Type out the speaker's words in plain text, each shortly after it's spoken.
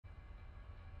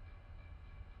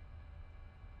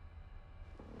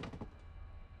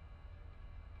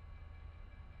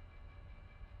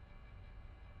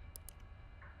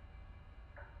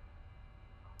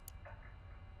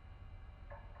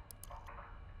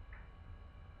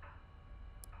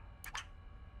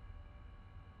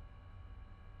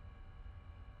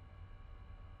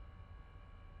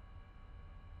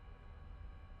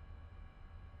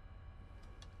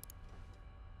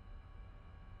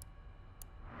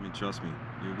And trust me,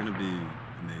 you're gonna be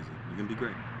amazing. You're gonna be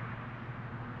great.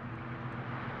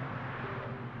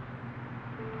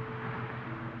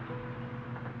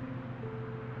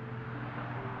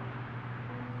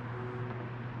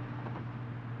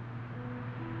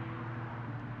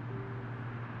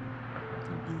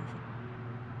 You're beautiful.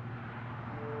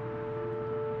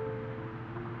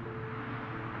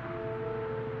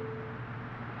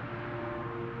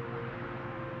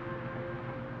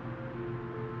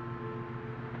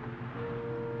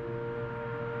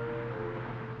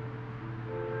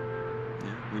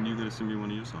 Yeah. When you gonna sing me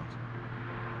one of your songs?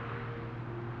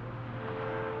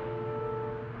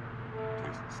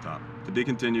 Please stop. To be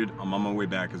continued. I'm on my way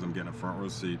back because I'm getting a front row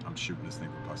seat. I'm shooting this thing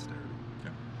for posterity.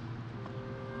 Okay.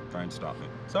 Try and stop me.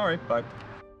 Sorry. Bye.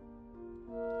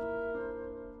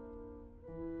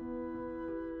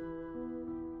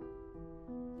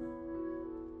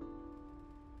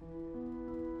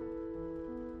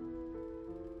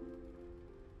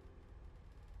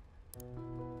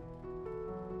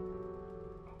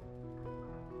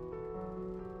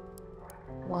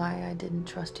 Why I didn't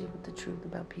trust you with the truth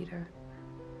about Peter.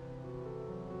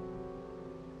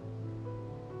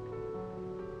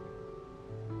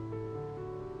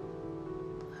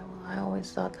 I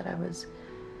always thought that I was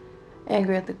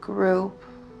angry at the group.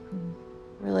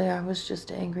 Really, I was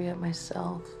just angry at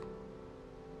myself.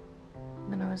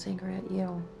 And then I was angry at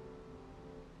you.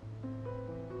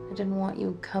 I didn't want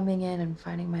you coming in and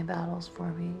fighting my battles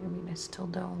for me. I mean, I still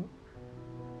don't.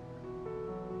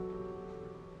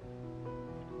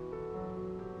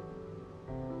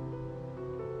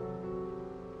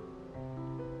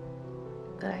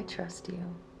 But I trust you.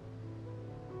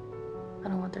 I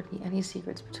don't want there to be any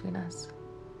secrets between us.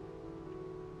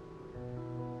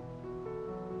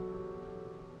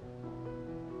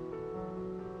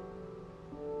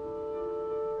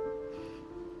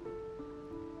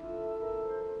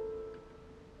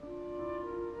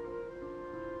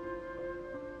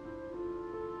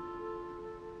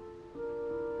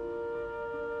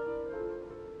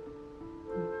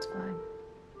 It's fine.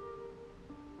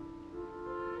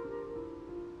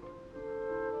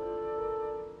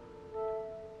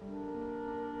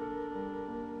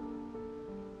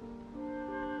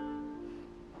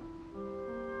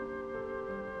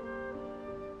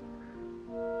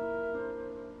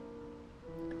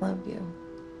 I love you.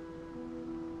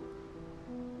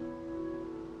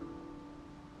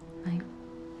 Night.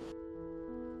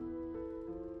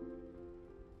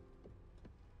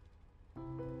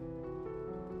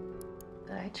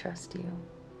 But I trust you.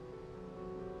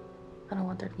 I don't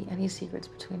want there to be any secrets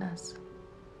between us.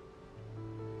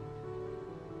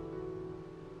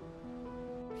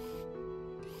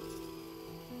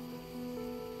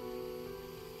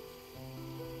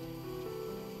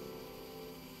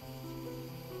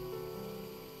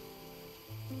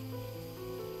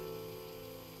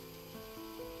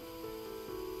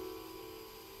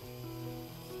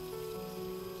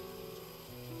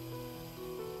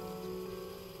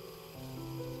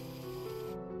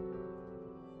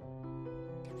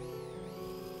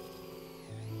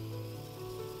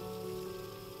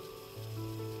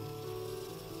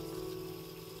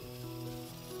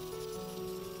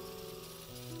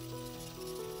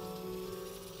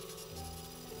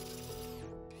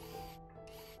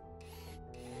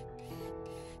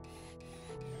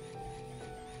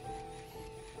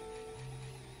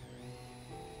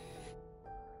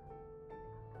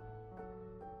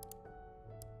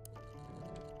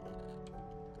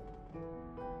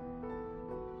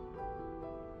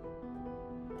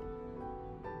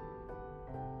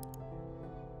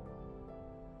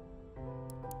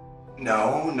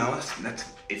 No,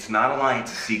 it's not a lie,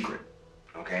 it's a secret,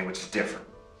 okay, which is different.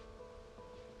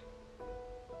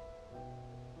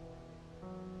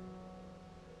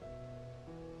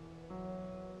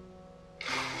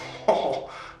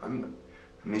 Oh, I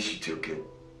miss you too, kid.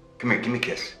 Come here, give me a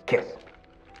kiss. Kiss.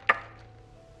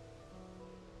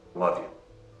 Love you.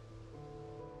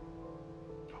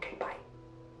 Okay, bye.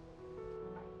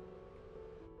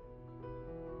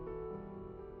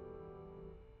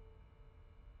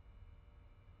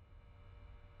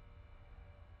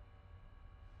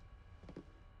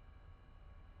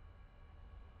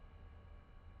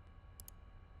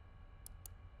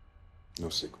 No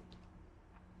secret.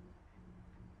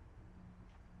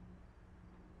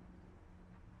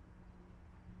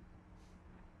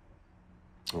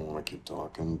 I don't want to keep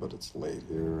talking, but it's late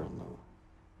here, and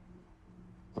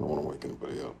I don't want to wake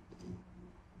anybody up.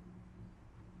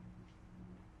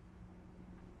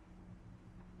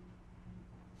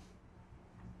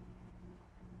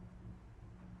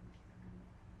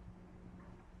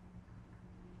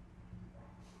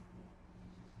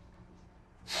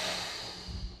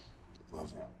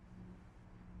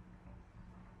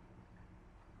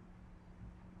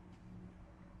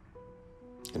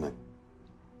 Good night.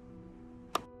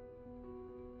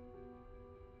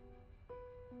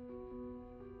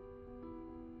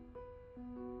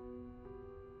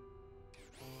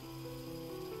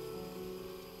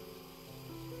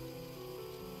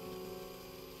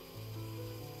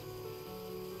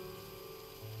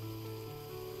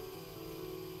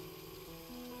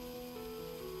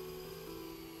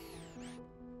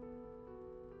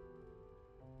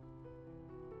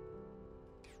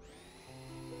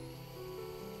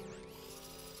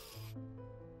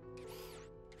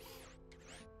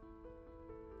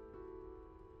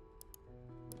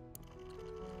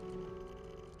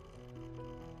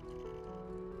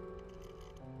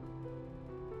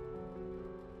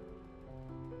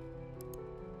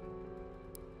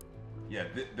 Yeah,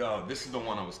 this is the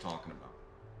one I was talking about.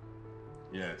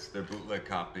 Yeah, it's their bootleg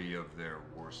copy of their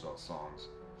Warsaw songs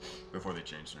before they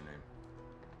changed their name.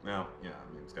 Well, yeah,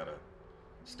 I mean, it's got a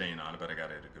stain on it, but I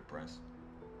got it at a good price.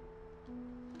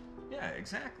 Yeah,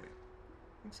 exactly.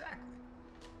 Exactly.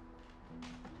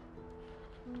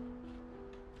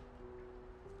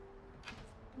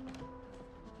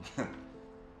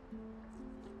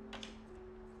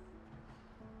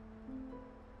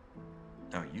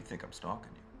 Oh, you think I'm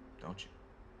stalking you, don't you?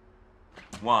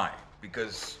 Why?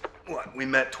 Because, what, we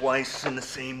met twice in the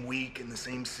same week in the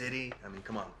same city? I mean,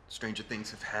 come on. Stranger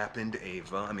things have happened,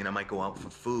 Ava. I mean, I might go out for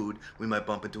food. We might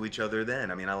bump into each other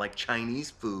then. I mean, I like Chinese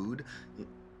food.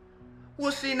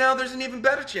 Well, see, now there's an even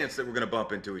better chance that we're gonna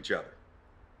bump into each other.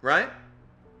 Right?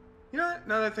 You know what?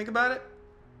 Now that I think about it,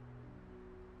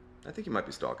 I think you might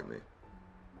be stalking me.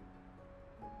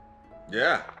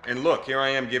 Yeah, and look, here I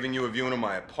am giving you a viewing of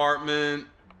my apartment.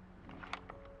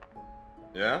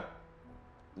 Yeah?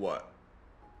 What?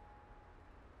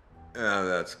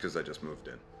 That's because I just moved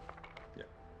in. Yeah.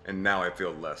 And now I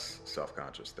feel less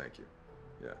self-conscious, thank you.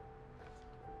 Yeah.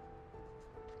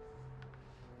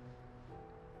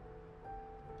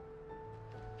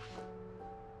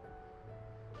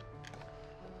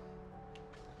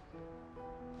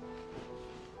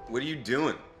 What are you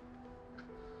doing?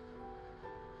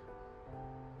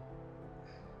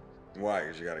 Why?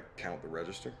 Because you gotta count the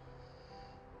register?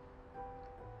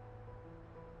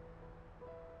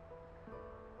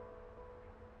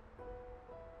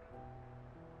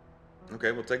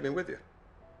 Okay, well, take me with you.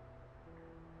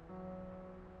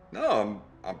 No,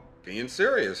 I'm being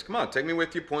serious. Come on, take me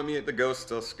with you, point me at the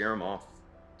ghosts, I'll scare them off.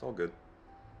 It's all good.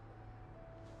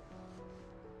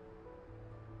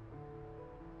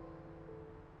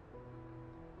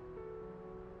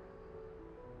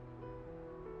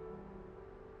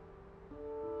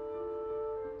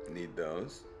 Need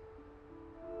those.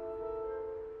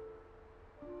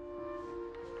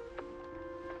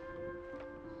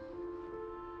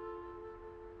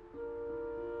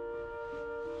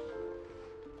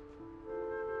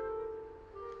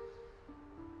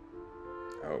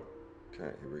 Oh,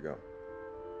 okay, here we go.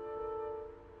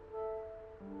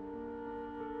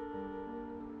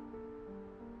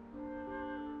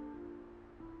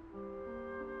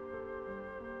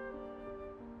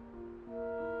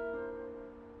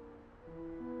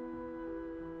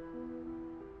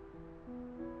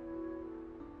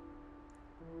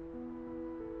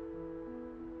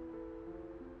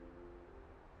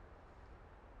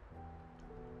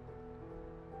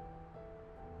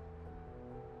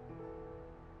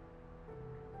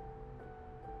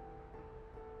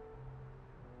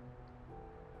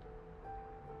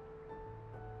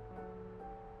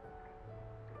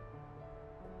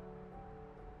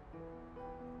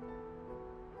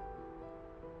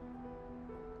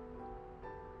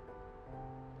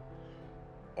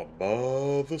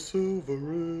 Above the silver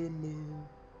moon.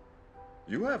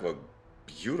 You have a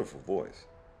beautiful voice.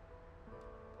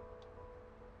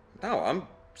 No, I'm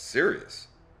serious.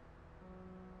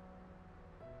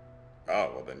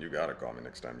 Oh, well then you gotta call me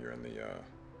next time you're in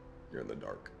the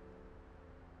dark.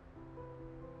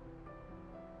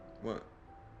 What?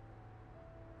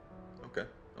 Okay,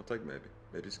 I'll take maybe.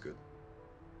 Maybe's good.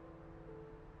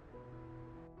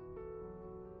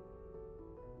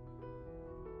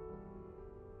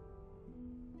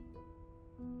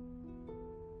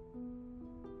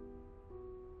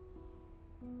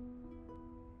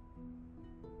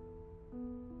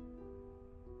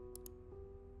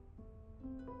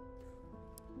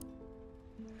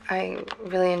 I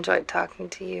really enjoyed talking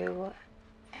to you,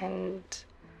 and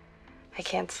I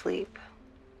can't sleep.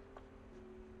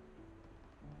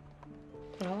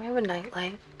 No, we have a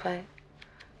nightlight, but I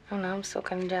don't know, I'm still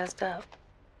kind of jazzed up.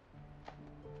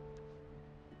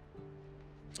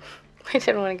 I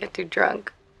didn't want to get too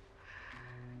drunk.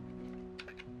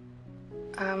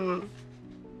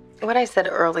 What I said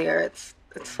earlier, it's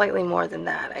slightly more than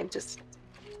that. I just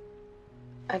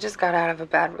I just got out of a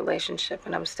bad relationship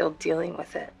and I'm still dealing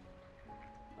with it.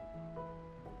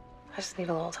 I just need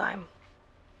a little time.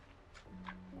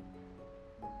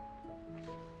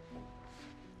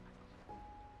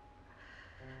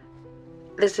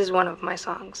 This is one of my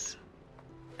songs.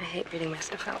 I hate reading my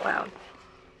stuff out loud.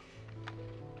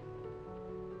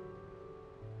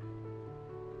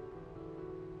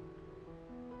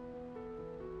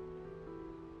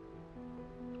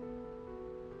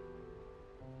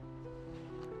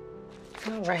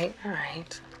 All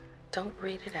right. Don't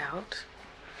read it out.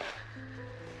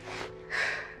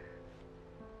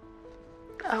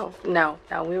 Oh, no,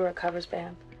 we were a covers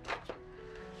band.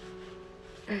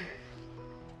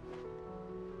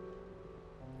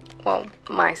 Well,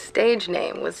 my stage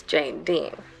name was Jane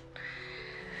Dean.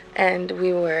 And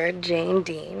we were Jane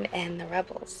Dean and the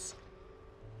Rebels.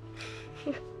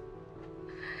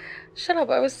 Shut up,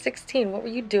 I was 16. What were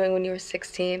you doing when you were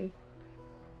 16?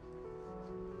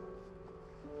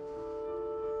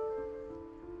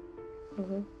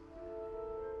 Mm-hmm.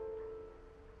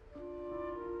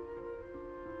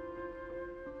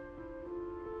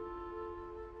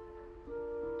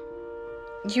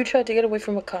 You tried to get away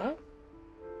from a cop?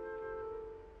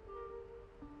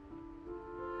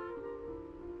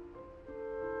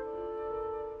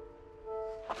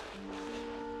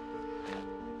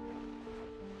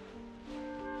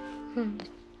 Hmm.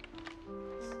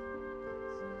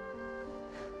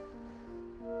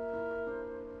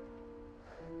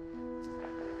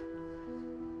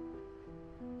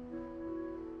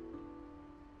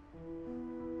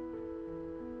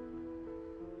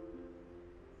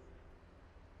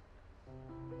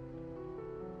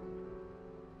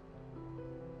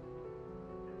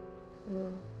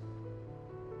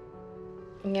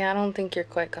 Yeah, I don't think you're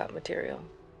quite cop material.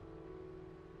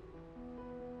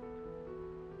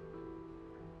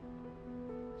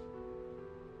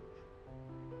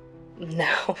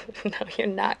 No, no, you're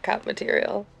not cop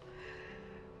material.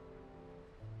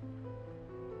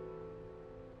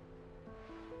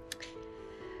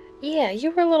 Yeah,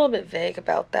 you were a little bit vague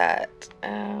about that.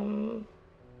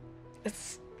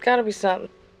 It's gotta be something.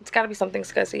 It's gotta be something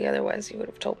scuzzy, otherwise you would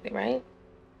have told me, right?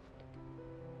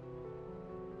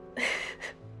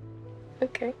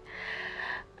 Okay.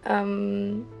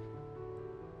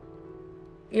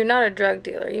 You're not a drug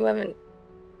dealer. You haven't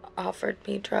offered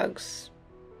me drugs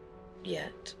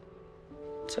yet.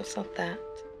 So it's not that.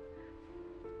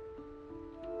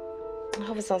 I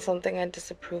hope it's not something I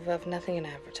disapprove of. Nothing in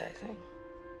advertising.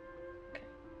 Okay.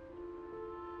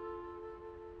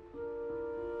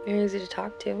 You're easy to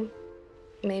talk to.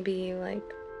 Maybe you, like,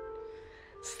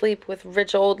 sleep with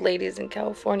rich old ladies in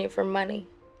California for money.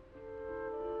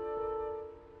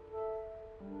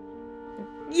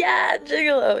 Yeah,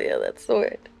 gigolo. Yeah, that's the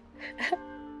word.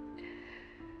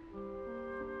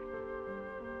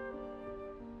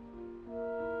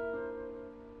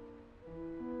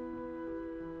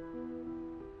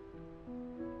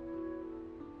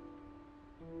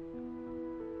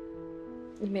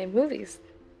 You made movies.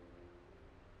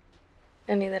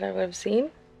 Any that I would have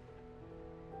seen?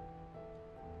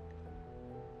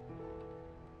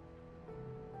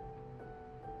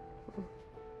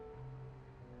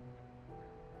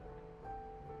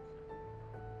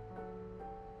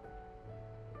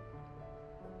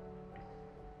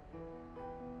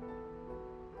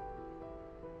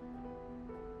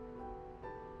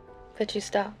 But you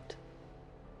stopped.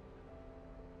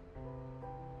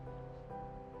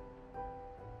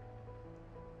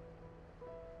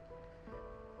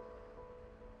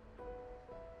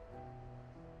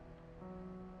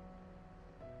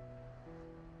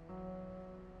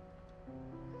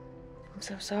 I'm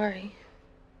so sorry.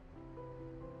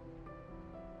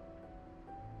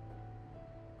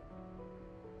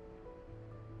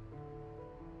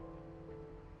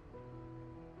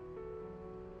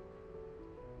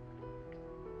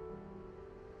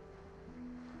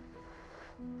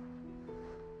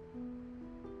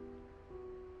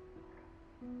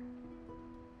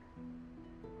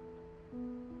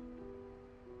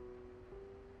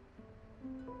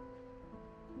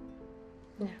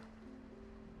 Yeah.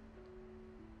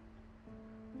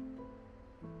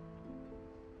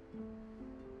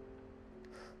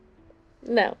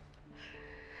 No.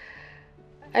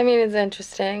 I mean, it's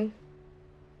interesting.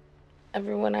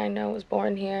 Everyone I know was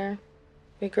born here.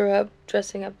 We grew up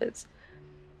dressing up as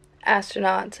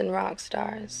astronauts and rock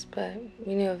stars, but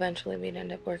we knew eventually we'd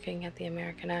end up working at the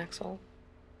American Axle.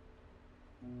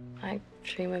 I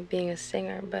dream of being a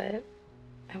singer, but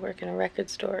I work in a record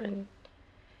store, and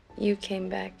you came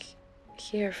back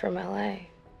here from LA.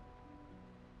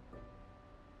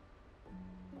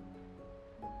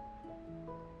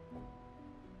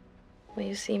 Well,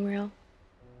 you seem real.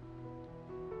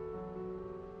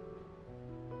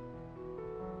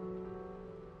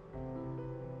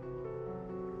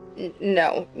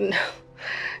 No, no,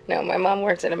 no. My mom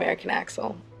works at American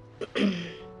Axle.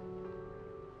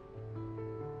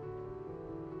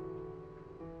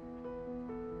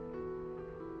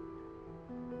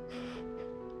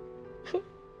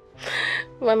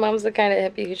 My mom's the kind of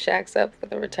hippie who shacks up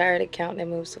with a retired accountant and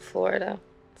moves to Florida.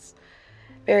 It's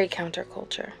very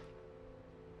counterculture.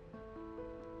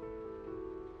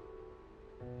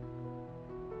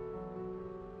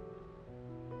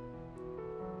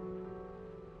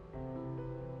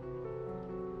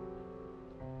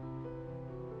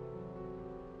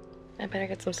 I better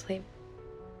get some sleep.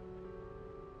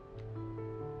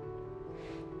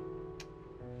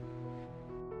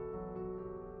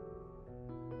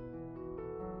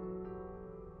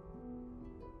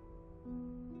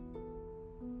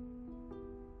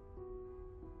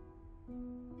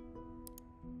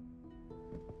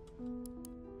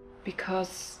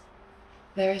 Because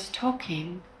there is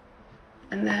talking,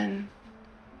 and then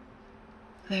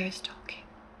there is talking.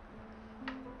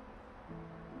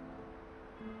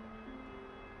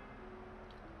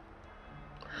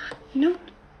 No,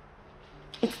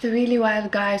 it's the really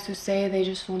wild guys who say they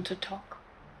just want to talk.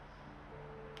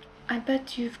 I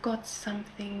bet you've got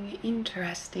something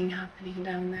interesting happening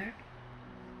down there.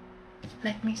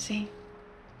 Let me see.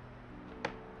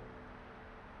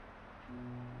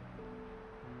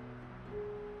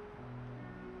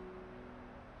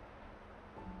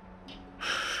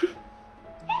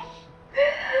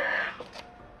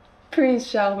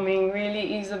 Prince Charming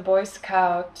really is a Boy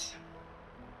Scout.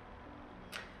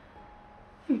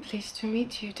 I'm pleased to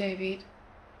meet you, David.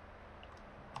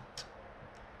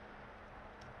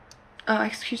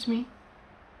 Excuse me?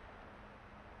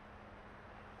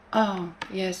 Oh,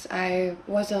 yes, I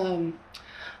was an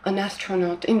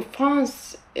astronaut. In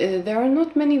France, there are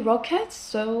not many rockets,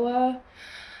 so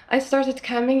I started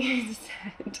coming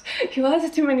instead. You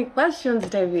asked too many questions,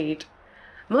 David.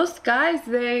 Most guys,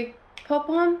 they pop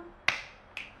on,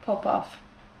 pop off.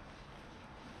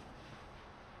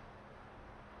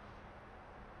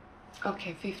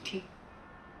 Okay, 50.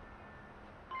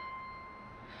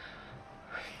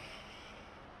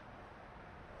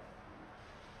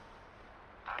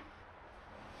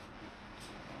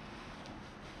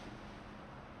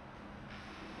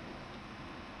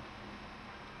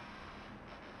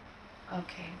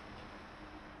 Okay.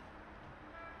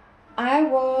 I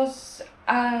was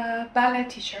a ballet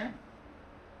teacher.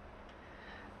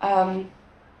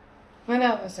 When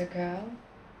I was a girl,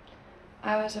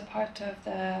 I was a part of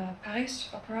the Paris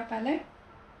Opera Ballet.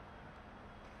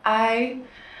 I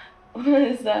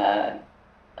was a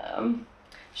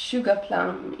Sugar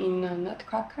Plum in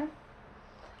Nutcracker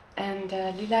and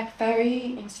Lilac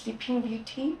Fairy in Sleeping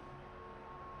Beauty.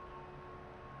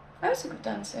 I was a good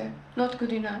dancer, not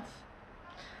good enough.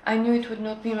 I knew it would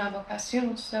not be my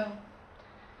vocation, so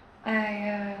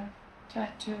I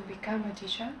tried to become a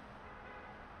teacher.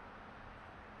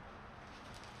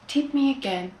 Tip me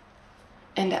again,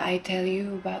 and I tell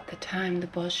you about the time the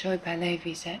Bolshoi Ballet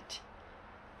visit,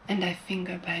 and I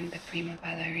finger banged the prima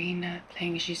ballerina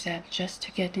playing Giselle just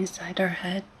to get inside her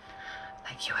head,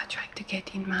 like you are trying to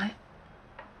get in mine.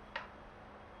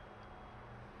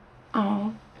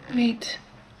 Oh, wait.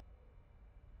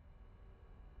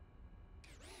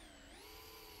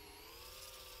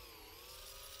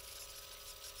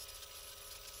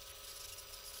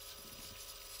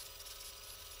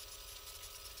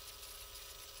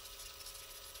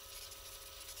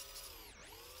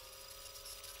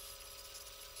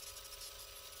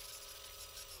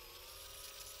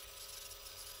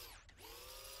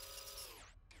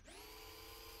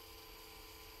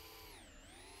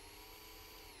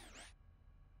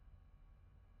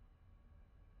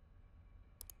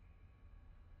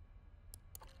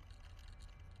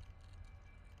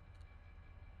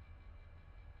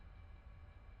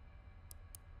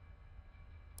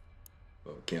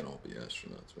 Well, we can't all be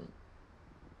astronauts, right?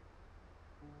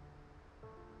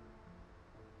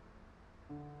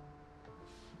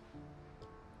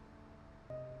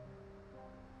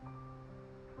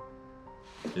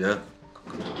 Yeah.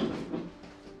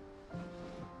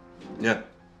 Yeah,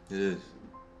 it is.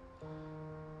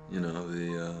 You know,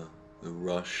 the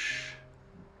rush,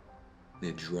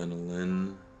 the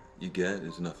adrenaline you get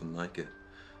is nothing like it.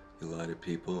 You lie to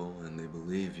people and they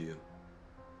believe you.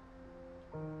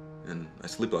 And I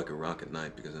sleep like a rock at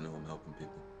night because I know I'm helping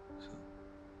people. So.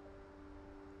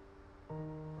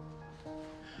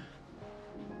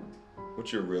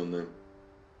 What's your real name?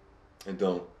 And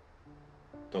don't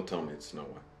tell me it's Snow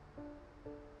White.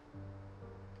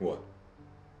 What?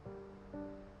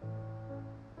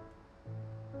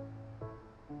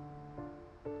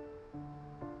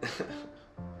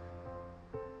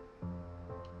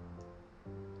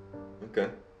 Okay.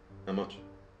 How much?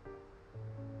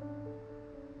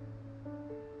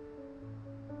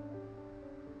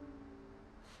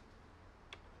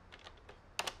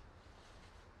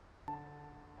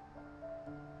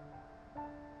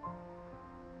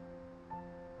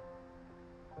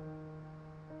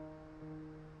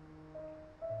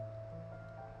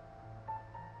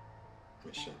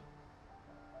 Michelle.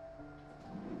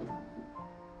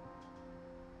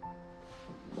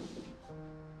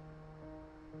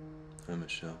 Hi,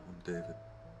 Michelle. I'm David.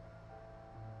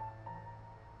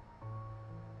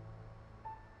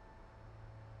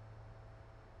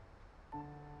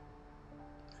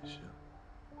 Michelle.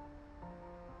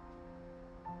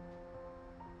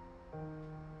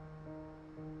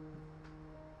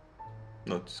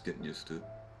 No, just getting used to it.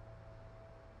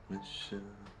 Michelle,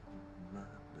 my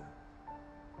bad.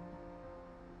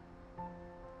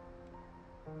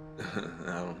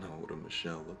 I don't know what a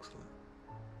Michelle looks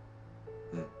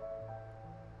like.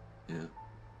 Yeah.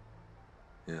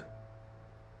 Yeah.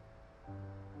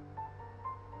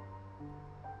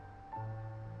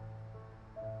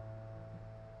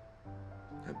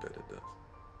 I bet it does.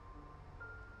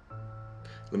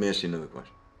 Let me ask you another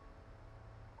question.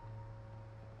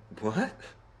 What?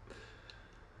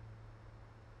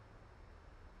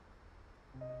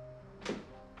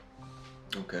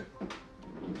 Okay.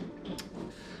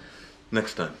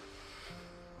 Next time.